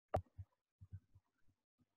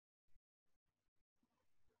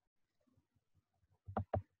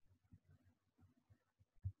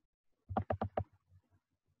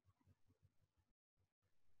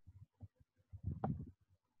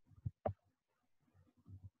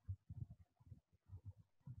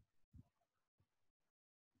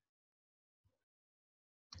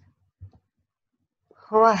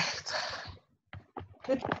Right.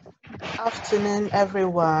 Good afternoon,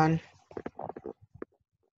 everyone.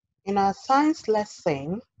 In our science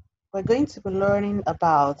lesson, we're going to be learning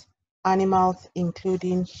about animals,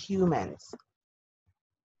 including humans.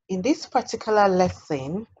 In this particular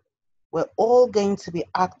lesson, we're all going to be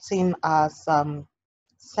acting as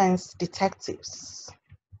sense detectives.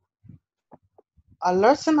 Our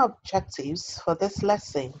lesson objectives for this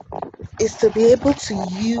lesson is to be able to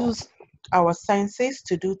use our senses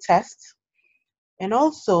to do tests and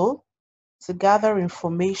also to gather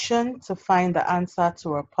information to find the answer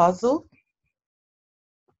to a puzzle.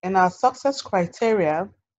 And our success criteria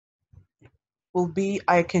will be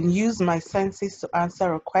I can use my senses to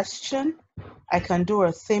answer a question, I can do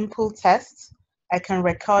a simple test, I can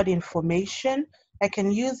record information, I can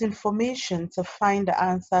use information to find the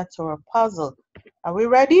answer to a puzzle. Are we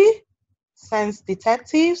ready? Sense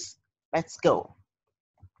detectives, let's go.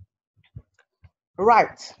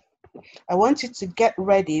 Right, I want you to get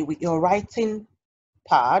ready with your writing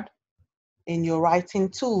pad and your writing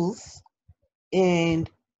tools, and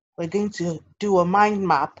we're going to do a mind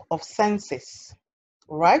map of senses.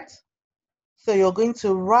 All right? So you're going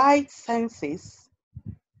to write senses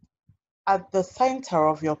at the center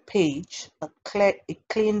of your page, a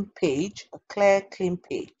clean page.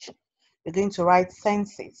 You're going to write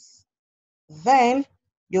senses. Then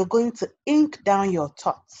you're going to ink down your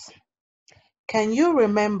thoughts. Can you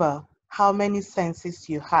remember how many senses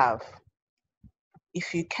you have?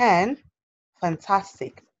 If you can,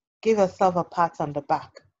 fantastic. Give yourself a pat on the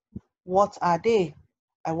back. What are they?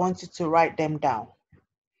 I want you to write them down.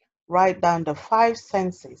 Write down the 5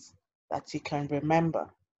 senses that you can remember.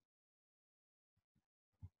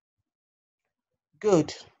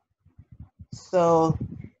 Good. So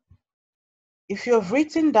if you've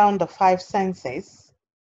written down the 5 senses,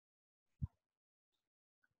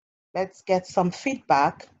 let's get some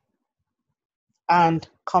feedback and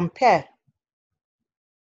compare.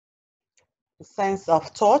 The sense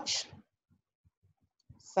of touch,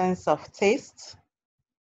 sense of taste,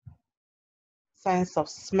 sense of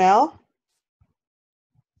smell,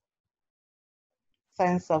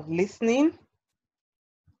 sense of listening,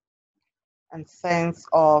 and sense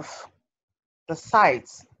of the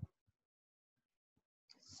sights.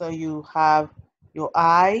 So you have your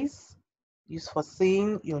eyes, used for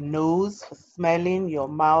seeing, your nose for smelling, your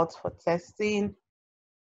mouth for tasting,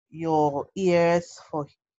 your ears for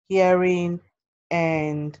hearing,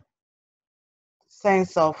 and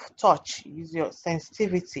sense of touch. Use your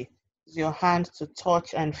sensitivity, use your hand to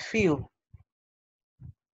touch and feel.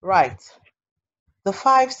 Right, the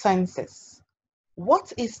 5 senses.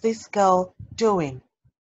 What is this girl doing?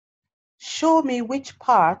 Show me which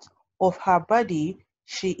part of her body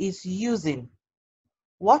she is using.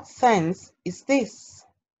 What sense is this?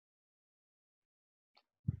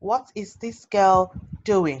 What is this girl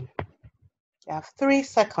doing? You have 3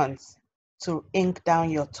 seconds to ink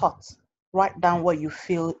down your thoughts. Write down what you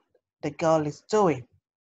feel the girl is doing.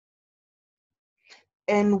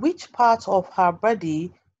 And which part of her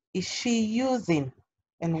body is she using?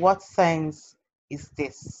 And what sense is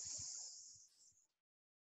this?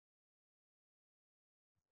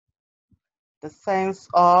 The sense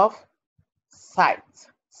of sight,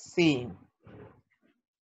 seeing.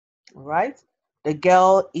 Right? The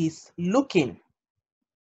girl is looking.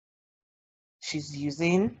 She's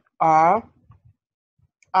using her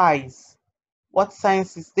eyes. What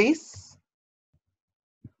sense is this?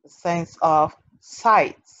 The sense of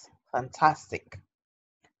sight. Fantastic.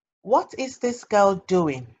 What is this girl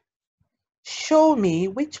doing? Show me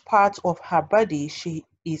which part of her body she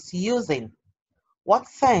is using. What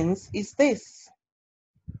sense is this?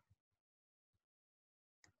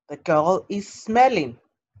 The girl is smelling.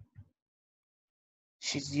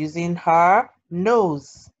 She's using her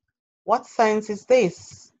nose. What sense is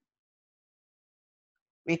this?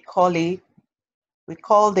 We call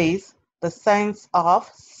this the sense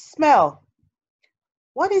of smell.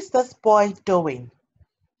 What is this boy doing?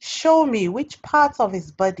 Show me which part of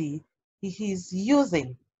his body he is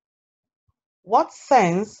using. What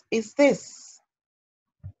sense is this?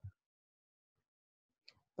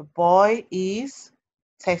 The boy is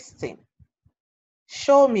tasting.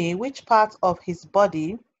 Show me which part of his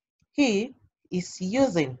body he is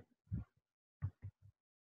using.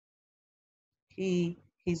 He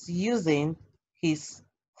is using his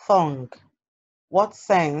tongue. What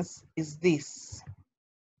sense is this?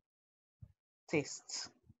 Taste.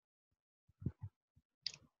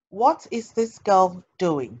 What is this girl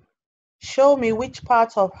doing? Show me which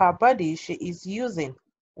part of her body she is using.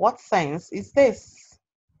 What sense is this?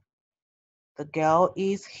 The girl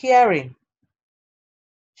is hearing.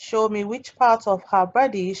 Show me which part of her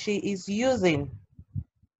body she is using.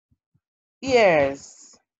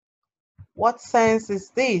 Ears. What sense is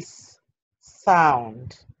this?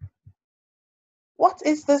 Sound. What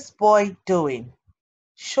is this boy doing?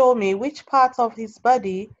 Show me which part of his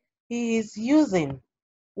body he is using.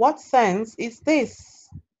 What sense is this?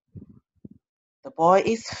 The boy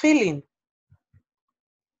is feeling.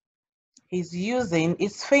 He's using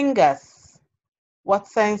his fingers. What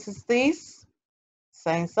sense is this?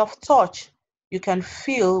 Sense of touch. You can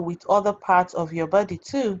feel with other parts of your body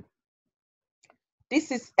too. This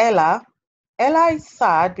is Ella. Ella is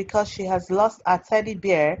sad because she has lost her teddy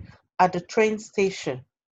bear at the train station.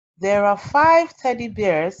 There are 5 teddy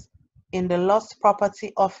bears in the lost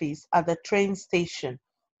property office at the train station.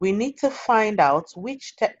 We need to find out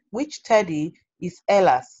which teddy is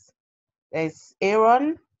Ella's. There's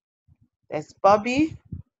Aaron, there's Bobby,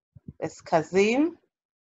 there's Kazim,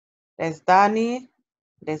 there's Danny,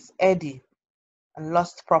 there's Eddie, and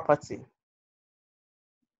lost property.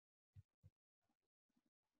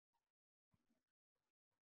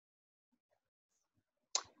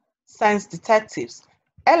 Science detectives.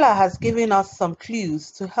 Ella has given us some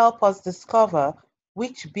clues to help us discover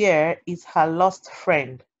which bear is her lost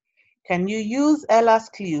friend. Can you use Ella's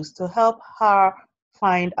clues to help her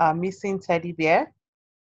find our missing teddy bear?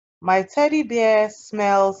 My teddy bear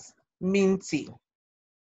smells minty.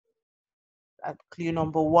 That's clue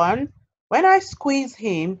number 1. When I squeeze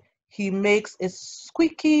him, he makes a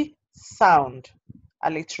squeaky sound.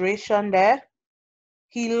 Alliteration there.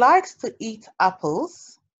 He likes to eat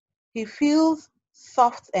apples. He feels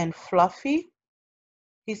soft and fluffy.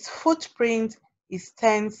 His footprint is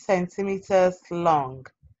 10 centimeters long.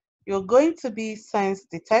 You're going to be science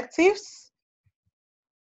detectives.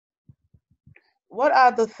 What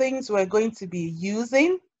are the things we're going to be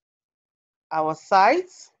using? Our sight,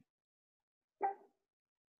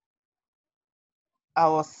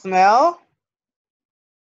 our smell,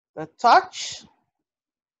 the touch,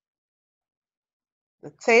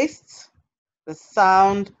 the taste, the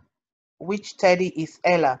sound. Which teddy is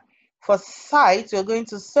Ella? For sight, you're going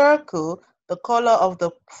to circle the color of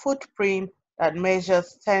the footprint that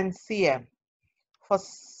measures 10 cm. For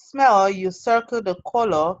smell, you circle the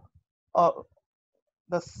color of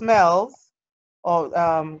the smells,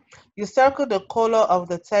 or you circle the color of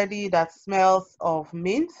the teddy that smells of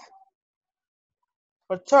mint.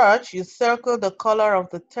 For touch, you circle the color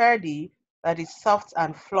of the teddy that is soft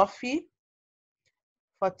and fluffy.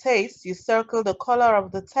 For taste, you circle the color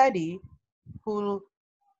of the teddy who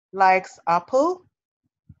likes apple.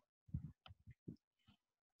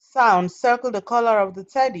 Sound, circle the color of the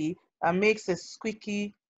teddy that makes a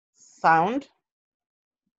squeaky sound.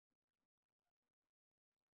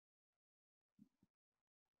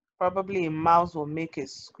 Probably a mouse will make a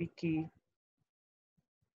squeaky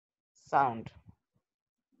sound.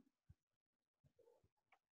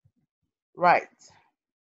 Right.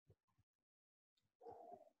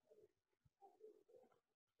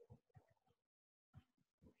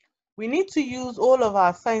 We need to use all of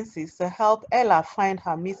our senses to help Ella find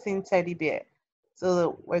her missing teddy bear.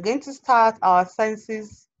 So we're going to start our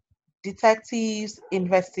senses detectives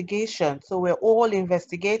investigation. So we're all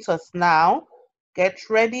investigators now. Get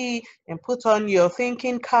ready and put on your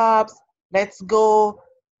thinking caps. Let's go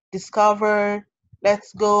discover,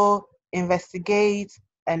 let's go investigate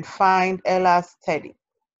and find Ella's teddy.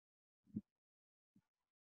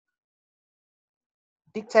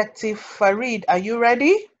 Detective Farid, are you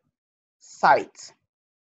ready? Sight.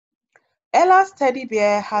 Ella's teddy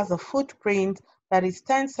bear has a footprint that is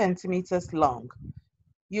 10 centimeters long.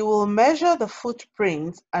 You will measure the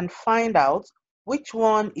footprint and find out which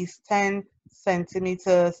one is 10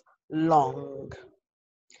 centimeters long.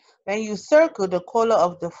 Then you circle the color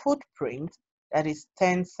of the footprint that is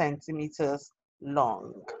 10 centimeters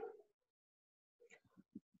long.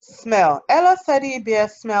 Smell. Ella's teddy bear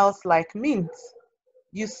smells like mint.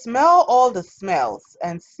 You smell all the smells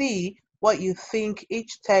and see what you think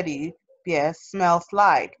each teddy bear smells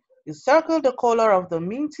like. You circle the color of the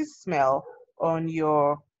minty smell on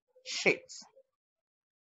your sheet.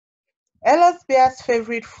 Ella's bear's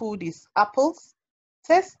favorite food is apples.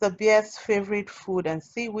 Taste the bear's favorite food and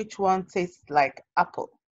see which one tastes like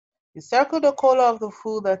apple. You circle the color of the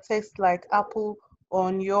food that tastes like apple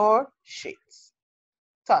on your sheet.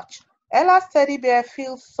 Touch. Ella's teddy bear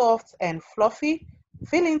feels soft and fluffy.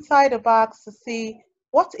 Feel inside the bags to see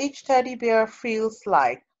what each teddy bear feels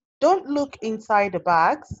like. Don't look inside the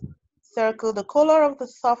bags. Circle the color of the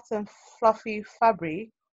soft and fluffy fabric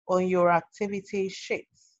on your activity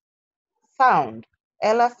sheets. Sound.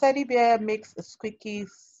 Ella's teddy bear makes a squeaky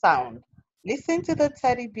sound. Listen to the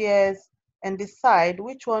teddy bear's and decide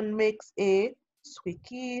which one makes a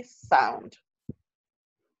squeaky sound.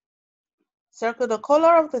 Circle the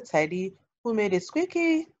color of the teddy who made a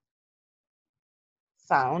squeaky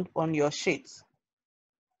sound on your sheet.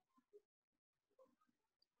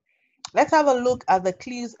 Let's have a look at the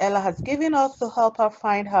clues Ella has given us to help her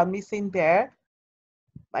find her missing bear.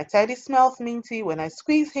 My teddy smells minty. When I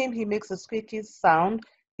squeeze him, he makes a squeaky sound.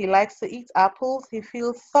 He likes to eat apples. He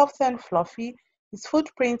feels soft and fluffy. His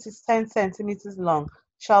footprint is 10 centimeters long.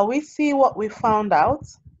 Shall we see what we found out?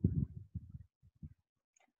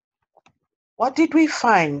 What did we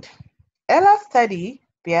find? Ella's teddy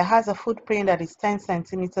bear has a footprint that is 10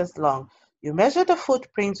 centimeters long. You measure the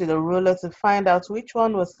footprint with a ruler to find out which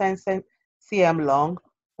one was 10 cm long.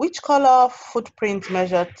 Which color footprint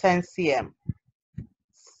measured 10 cm?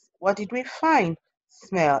 What did we find?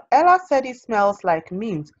 Smell. Ella said it smells like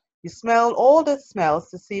mint. You smelled all the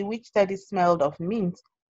smells to see which teddy smelled of mint.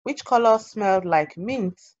 Which color smelled like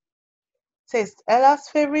mint? Taste. Ella's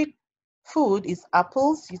favorite food is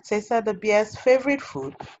apples. You tasted the bear's favorite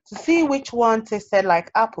food to see which one tasted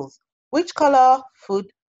like apples. Which color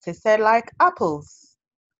food tasted like apples?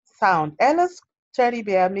 Sound. Ella's teddy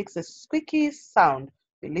bear makes a squeaky sound.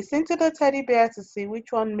 We listen to the teddy bear to see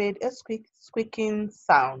which one made a squeaking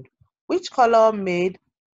sound. Which color made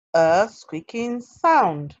a squeaking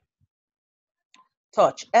sound?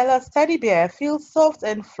 Touch. Ella's teddy bear feels soft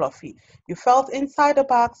and fluffy. You felt inside the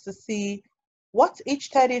box to see what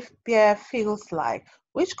each teddy bear feels like.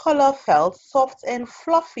 Which color felt soft and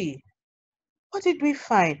fluffy? What did we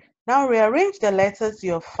find? Now rearrange the letters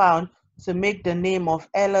you have found to make the name of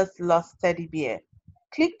Ella's lost teddy bear.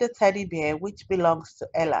 Click the teddy bear which belongs to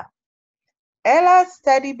Ella. Ella's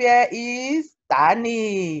teddy bear is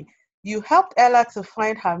Danny. You helped Ella to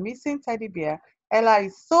find her missing teddy bear. Ella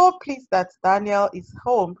is so pleased that Daniel is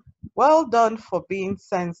home. Well done for being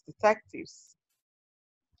sense detectives.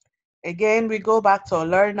 Again, we go back to our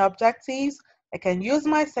learning objectives. I can use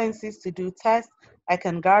my senses to do tests. I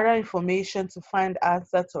can gather information to find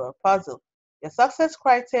answer to a puzzle. Your success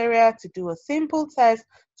criteria: to do a simple test,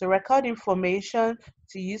 to record information,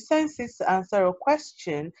 to use senses to answer a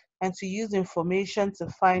question, and to use information to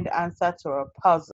find answer to a puzzle.